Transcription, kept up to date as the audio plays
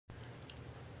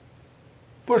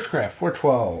Bushcraft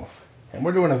 412, and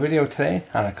we're doing a video today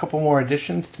on a couple more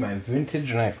additions to my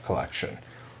vintage knife collection.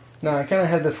 Now, I kind of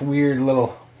had this weird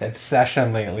little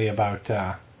obsession lately about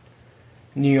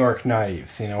New York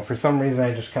knives. You know, for some reason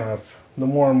I just kind of, the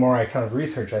more and more I kind of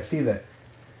research, I see that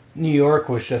New York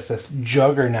was just this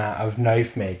juggernaut of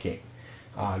knife making,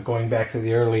 going back to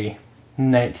the early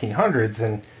 1900s,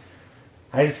 and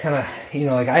I just kind of, you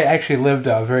know, like I actually lived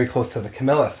very close to the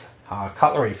Camillus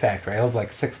Cutlery factory. I lived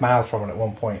like 6 miles from it at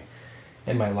one point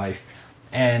in my life,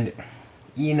 and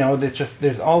you know,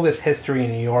 there's all this history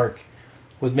in New York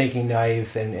with making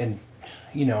knives, and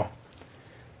you know,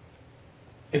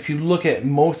 if you look at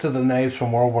most of the knives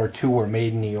from World War II were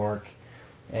made in New York,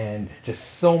 and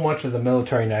just so much of the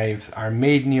military knives are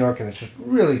made in New York, and it's just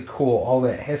really cool, all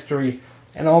that history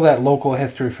and all that local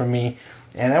history for me.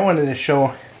 And I wanted to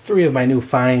show 3 of my new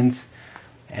finds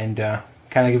and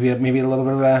kind of give you maybe a little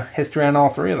bit of a history on all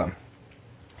 3 of them.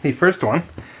 The first one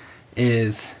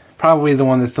is probably the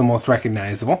one that's the most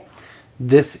recognizable.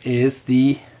 This is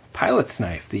the pilot's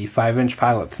knife, the 5-inch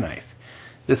pilot's knife.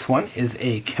 This one is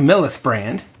a Camillus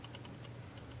brand,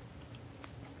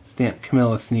 stamped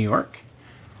Camillus, New York.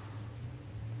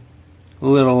 A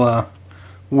little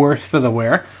worse for the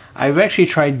wear. I've actually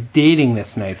tried dating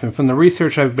this knife, and from the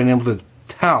research I've been able to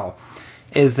tell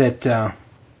is that,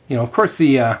 you know, of course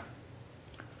the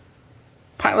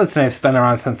pilot's knife's been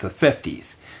around since the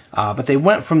 50s, but they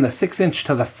went from the 6-inch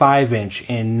to the 5-inch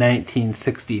in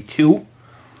 1962,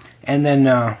 and then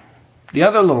the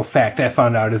other little fact I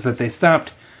found out is that they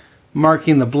stopped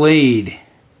marking the blade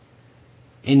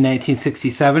in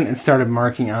 1967 and started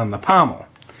marking on the pommel.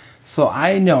 So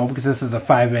I know, because this is a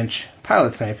 5-inch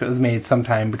pilot's knife, it was made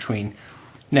sometime between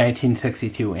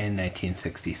 1962 and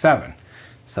 1967.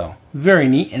 So, very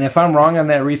neat. And if I'm wrong on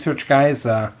that research, guys,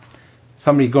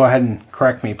 somebody go ahead and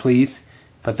correct me, please.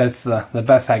 But that's the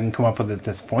best I can come up with at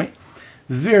this point.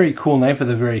 Very cool knife with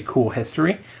a very cool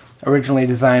history. Originally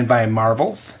designed by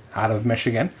Marbles out of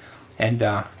Michigan. And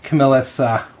Camillus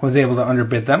was able to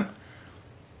underbid them.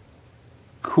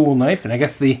 Cool knife. And I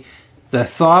guess the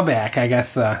sawback,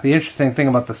 the interesting thing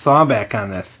about the sawback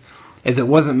on this is it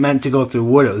wasn't meant to go through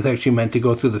wood. It was actually meant to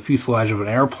go through the fuselage of an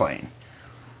airplane.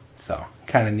 So,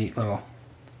 kind of neat little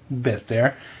bit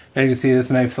there. Now you can see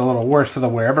this knife's a little worse for the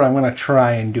wear, but I'm going to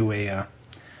try and do a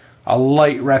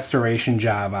light restoration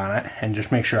job on it and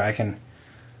just make sure I can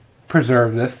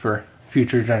preserve this for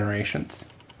future generations.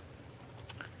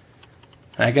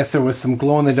 And I guess there was some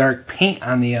glow-in-the-dark paint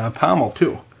on the pommel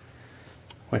too,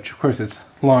 which of course is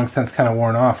long since kind of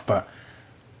worn off, but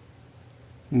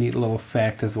neat little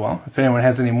fact as well. If anyone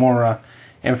has any more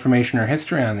information or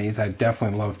history on these, I'd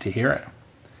definitely love to hear it.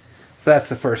 So that's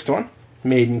the first one,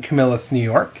 made in Camillus, New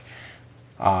York,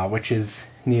 which is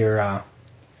near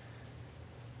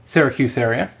Syracuse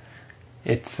area.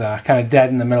 It's kind of dead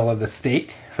in the middle of the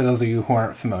state, for those of you who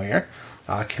aren't familiar.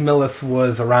 Camillus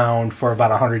was around for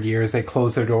about 100 years. They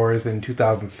closed their doors in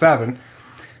 2007.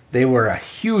 They were a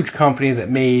huge company that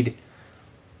made,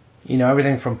 you know,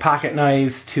 everything from pocket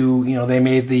knives to, you know, they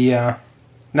made the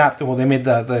they made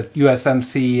the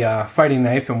USMC fighting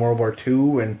knife in World War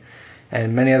II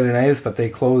and many other knives, but they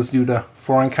closed due to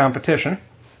foreign competition.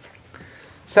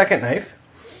 Second knife,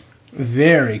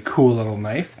 very cool little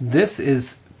knife. This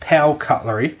is Pal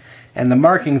Cutlery, and the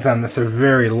markings on this are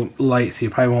very light, so you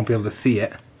probably won't be able to see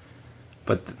it.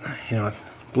 But, you know, the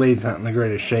blade's not in the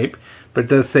greatest shape. But it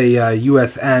does say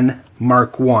USN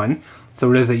Mark 1,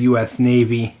 so it is a US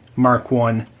Navy Mark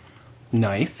 1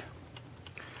 knife.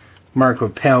 Marked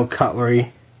with Pal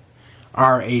Cutlery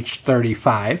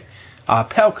RH35.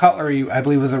 Pal Cutlery, I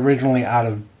believe, was originally out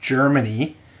of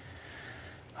Germany.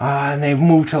 And they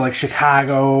moved to like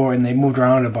Chicago, and they moved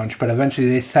around a bunch, but eventually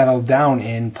they settled down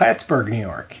in Plattsburgh, New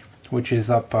York, which is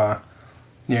up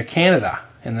near Canada,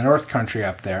 in the North Country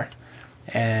up there.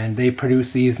 And they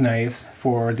produce these knives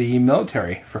for the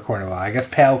military for quite a while. I guess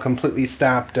Pal completely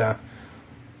stopped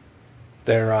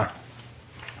their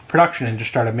production and just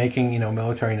started making, you know,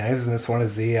 military knives. And this one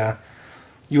is the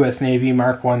U.S. Navy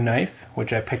Mark 1 knife,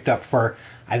 which I picked up for,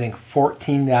 I think,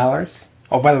 $14.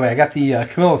 Oh, by the way, I got the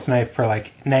Camillus knife for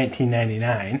like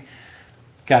 $19.99.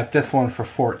 Got this one for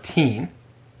 $14,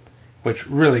 which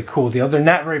really cool deal. They're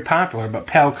not very popular, but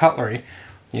Pal Cutlery,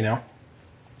 you know,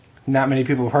 not many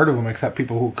people have heard of them except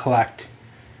people who collect,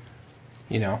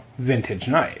 you know, vintage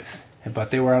knives.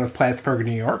 But they were out of Plattsburgh,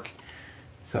 New York.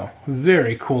 So,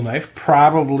 very cool knife.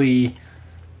 Probably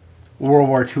World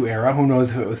War II era. Who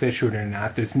knows if it was issued or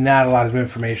not. There's not a lot of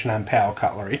information on Pal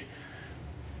Cutlery.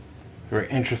 Very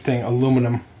interesting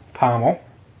aluminum pommel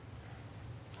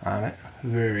on it.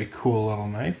 Very cool little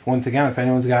knife. Once again, if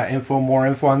anyone's got more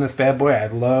info on this bad boy,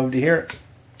 I'd love to hear it.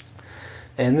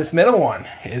 And this middle one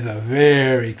is a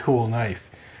very cool knife.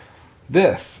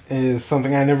 This is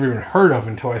something I never even heard of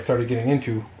until I started getting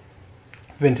into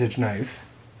vintage knives.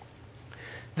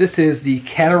 This is the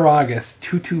Cattaragus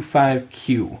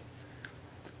 225Q.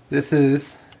 This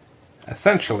is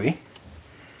essentially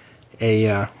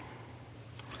a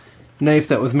knife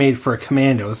that was made for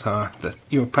commandos.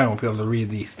 You probably won't be able to read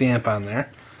the stamp on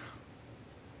there.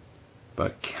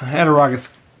 But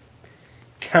Cattaragus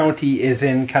County is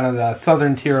in kind of the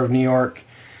southern tier of New York.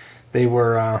 They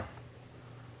were,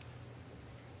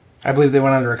 I believe they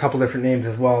went under a couple different names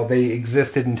as well. They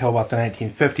existed until about the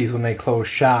 1950s when they closed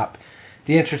shop.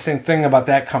 The interesting thing about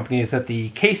that company is that the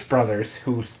Case brothers,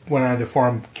 who went on to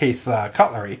form Case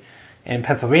Cutlery in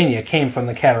Pennsylvania, came from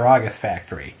the Cattaragus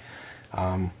factory.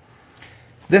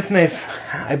 This knife,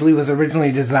 I believe, was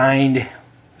originally designed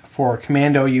for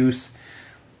commando use.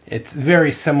 It's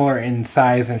very similar in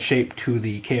size and shape to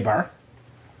the K-bar.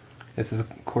 This is,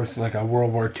 of course, like a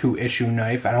World War II issue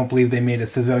knife. I don't believe they made a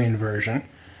civilian version.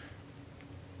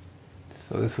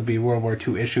 So this would be World War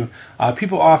II issue.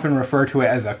 People often refer to it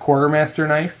as a quartermaster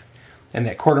knife, and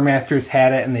that quartermasters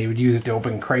had it and they would use it to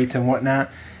open crates and whatnot.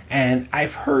 And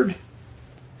I've heard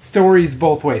stories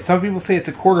both ways. Some people say it's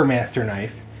a quartermaster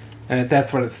knife and that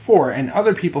that's what it's for, and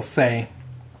other people say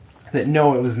that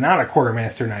no, it was not a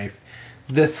quartermaster knife.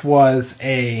 This was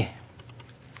a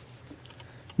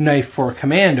knife for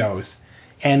commandos,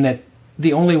 and that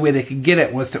the only way they could get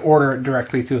it was to order it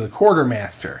directly through the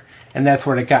quartermaster, and that's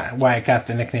why it got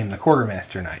the nickname the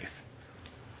quartermaster knife.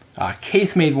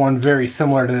 Case made one very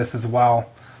similar to this as well.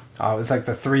 It was like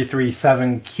the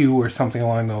 337Q or something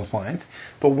along those lines.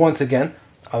 But once again,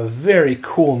 a very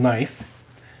cool knife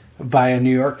by a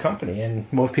New York company, and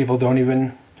most people don't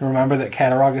even remember that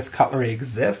Cattaragus Cutlery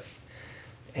exists.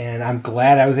 And I'm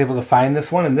glad I was able to find this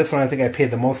one. And this one I think I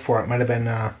paid the most for. It might have been,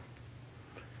 I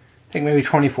think maybe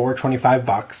 24, 25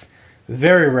 bucks.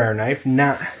 Very rare knife.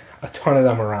 Not a ton of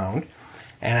them around.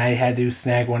 And I had to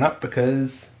snag one up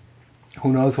because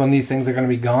who knows when these things are going to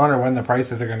be gone or when the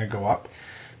prices are going to go up.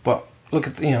 But look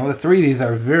at, the three of these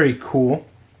are very cool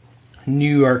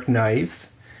New York knives.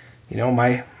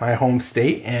 My home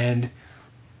state. And,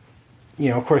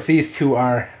 of course these two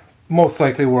are most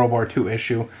likely World War II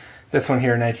issue. This one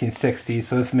here, 1960,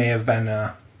 so this may have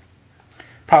been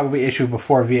probably issued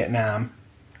before Vietnam.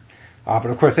 But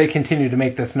of course, they continue to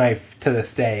make this knife to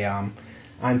this day.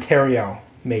 Ontario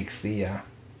makes the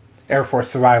Air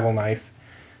Force survival knife.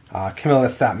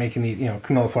 Camillus stopped making the,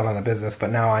 Camillus went out of business,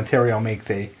 but now Ontario makes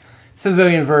a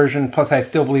civilian version. Plus, I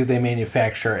still believe they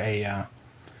manufacture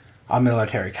a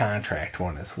military contract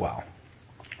one as well.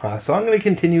 So I'm going to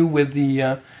continue with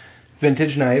the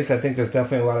vintage knives. I think there's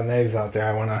definitely a lot of knives out there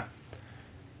I want to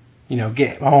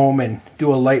get home and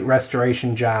do a light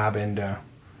restoration job and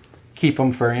keep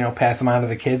them for, pass them on to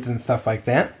the kids and stuff like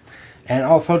that. And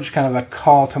also just kind of a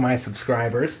call to my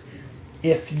subscribers.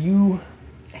 If you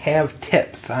have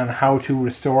tips on how to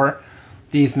restore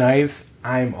these knives,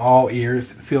 I'm all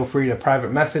ears. Feel free to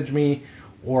private message me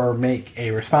or make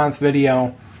a response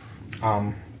video.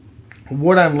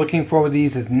 What I'm looking for with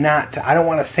these is I don't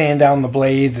want to sand down the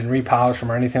blades and repolish them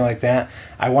or anything like that.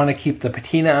 I want to keep the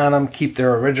patina on them, keep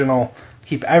their original,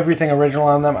 keep everything original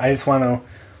on them. I just want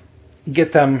to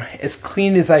get them as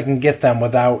clean as I can get them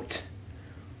without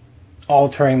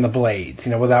altering the blades,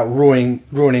 without ruining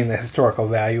the historical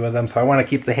value of them. So I want to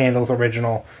keep the handles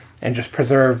original and just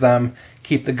preserve them,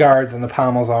 keep the guards and the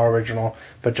pommels all original,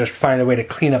 but just find a way to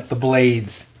clean up the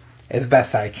blades as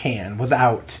best I can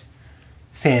without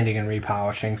sanding and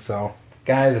repolishing. So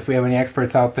guys, if we have any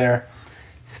experts out there,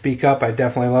 speak up. I'd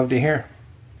definitely love to hear.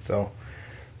 So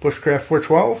Bushcraft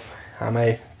 412 on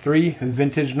my 3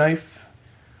 vintage knife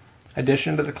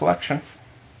addition to the collection.